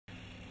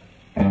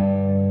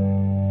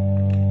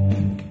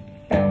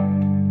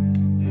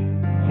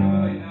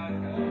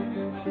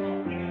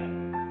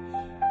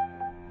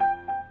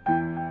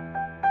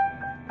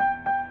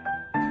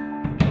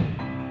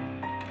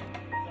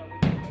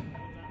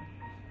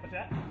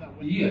that? Is that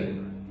what Yeah.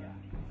 Yeah.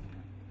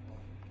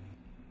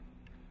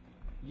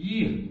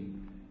 Yeah.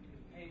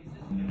 Hey,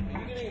 are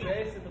you getting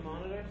bass at the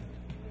monitor?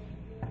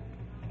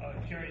 Oh,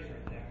 Jerry's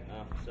right there.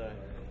 Oh, sorry.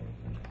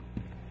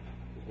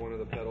 Is one of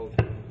the pedals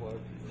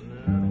unplugged?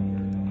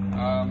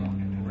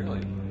 Really?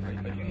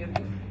 Did you hit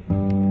this?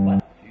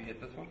 What? Do you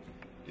hit this one?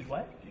 Did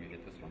what? Do you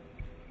hit this one?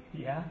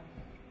 Yeah.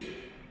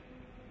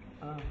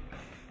 Let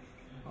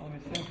me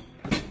see.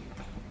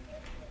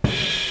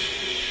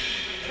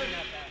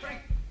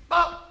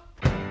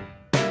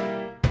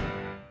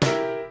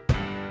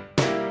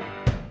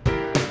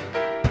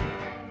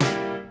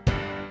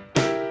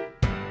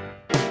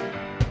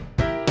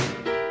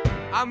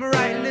 I'm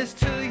writing this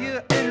to you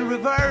in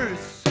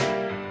reverse.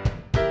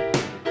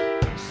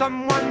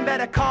 Someone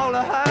better call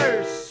a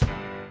hearse.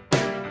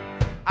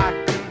 I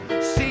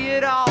can see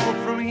it all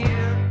from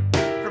here,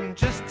 from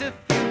just a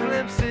few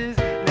glimpses.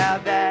 Now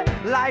that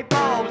light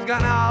bulb's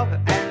gone off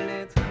and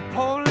it's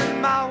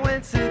pulling my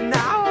winces.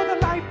 Now the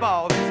light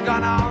bulb has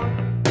gone on.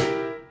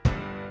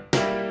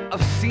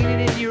 I've seen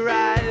it in your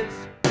eyes,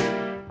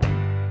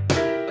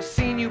 I've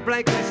seen you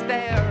blankly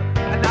stare,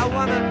 and I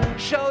wanna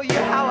show you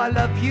how I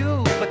love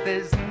you, but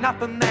there's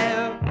nothing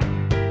there.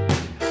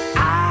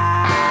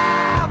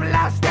 I'm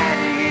not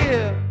standing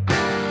here.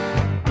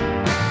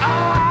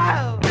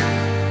 Oh,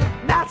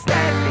 I'm not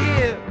standing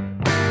here.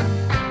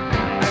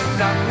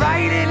 And I'm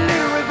writing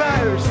in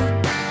reverse.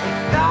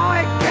 No,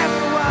 it can't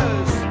be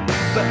worse.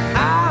 But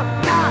I'm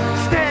not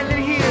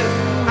standing here.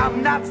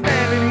 I'm not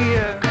standing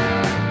here.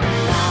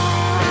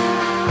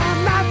 I'm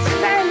not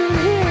standing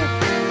here.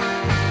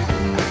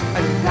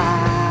 And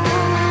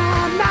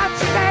I'm not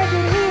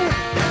standing here.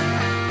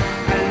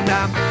 And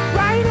I'm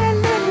writing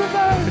in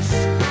reverse.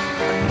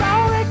 No,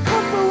 it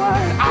could be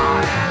worse. Oh,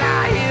 and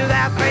I hear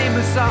that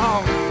famous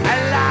song.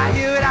 And I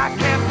hear it, I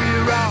can't be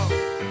wrong.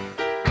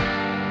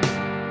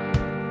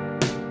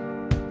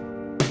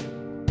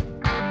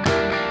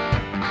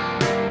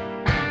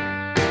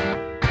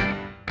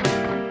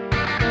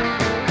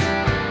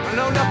 I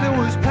know nothing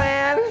was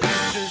planned, you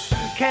just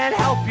can't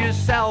help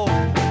yourself.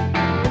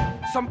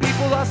 Some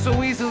people are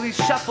so easily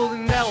shuffled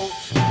and dealt.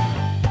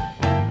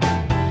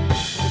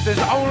 If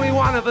there's only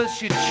one of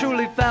us you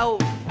truly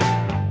felt,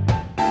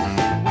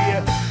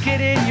 we're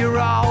getting you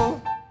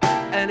all,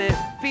 and it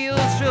feels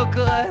real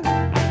good.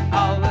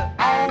 Oh, but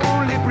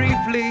only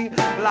briefly,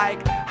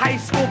 like high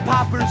school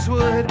poppers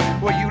would,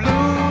 where you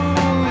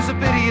lose a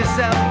bit of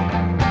yourself.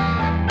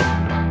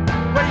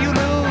 Where you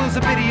lose a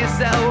bit of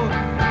yourself.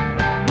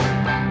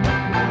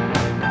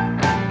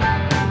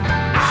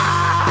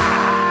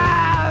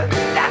 I'm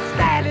not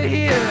standing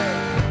here.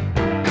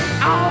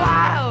 Oh,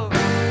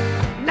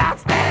 I'm not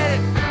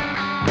standing.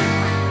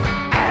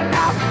 And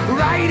I'm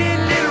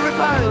writing in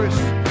reverse.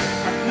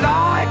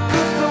 Lord,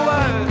 could the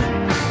words.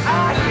 I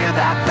hear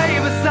that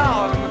famous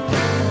song.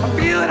 I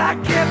feel that I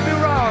can't be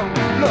wrong.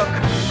 Look,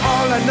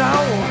 all I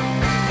know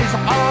is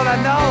all I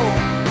know.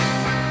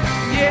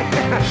 Yeah,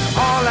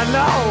 all I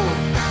know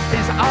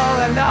is all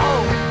I know.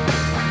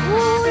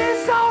 Ooh,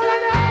 it's all I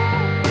know.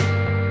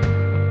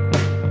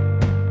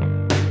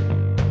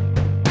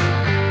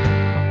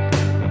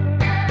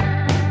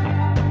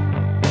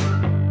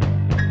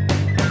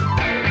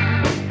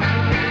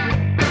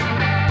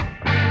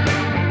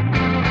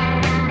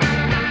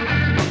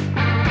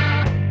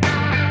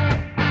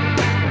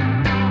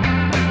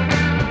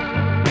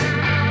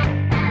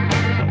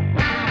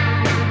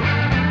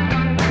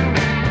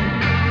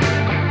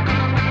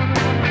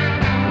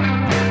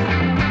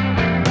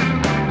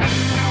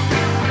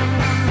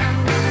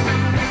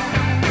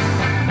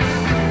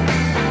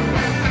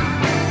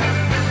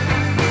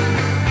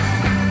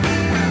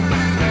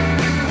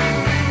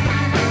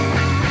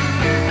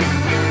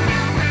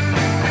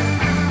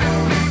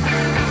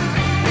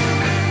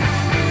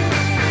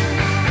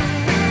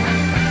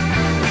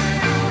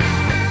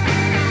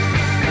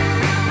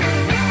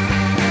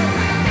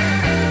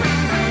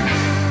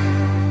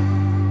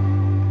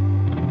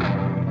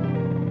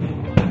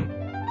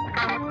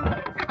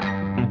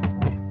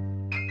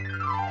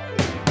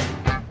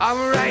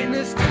 I'm writing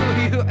this to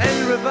you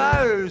in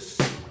reverse.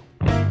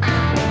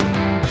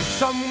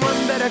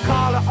 Someone better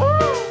call it.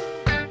 Ooh.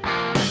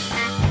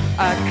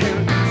 I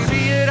can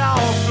see it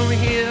all from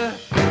here,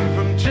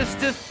 from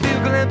just a few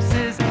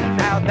glimpses.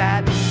 Now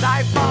that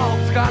light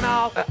bulb's gone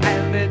off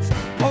and it's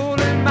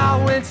pulling my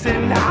winces.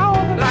 Now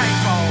the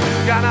light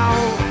bulb's gone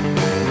off.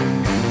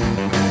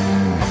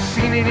 I've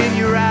seen it in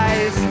your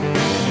eyes,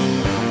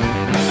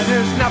 and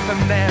there's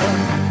nothing there.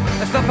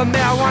 There's nothing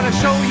there. I want to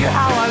show you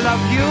how I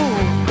love you.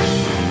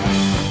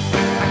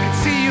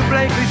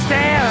 Blankly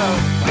stare.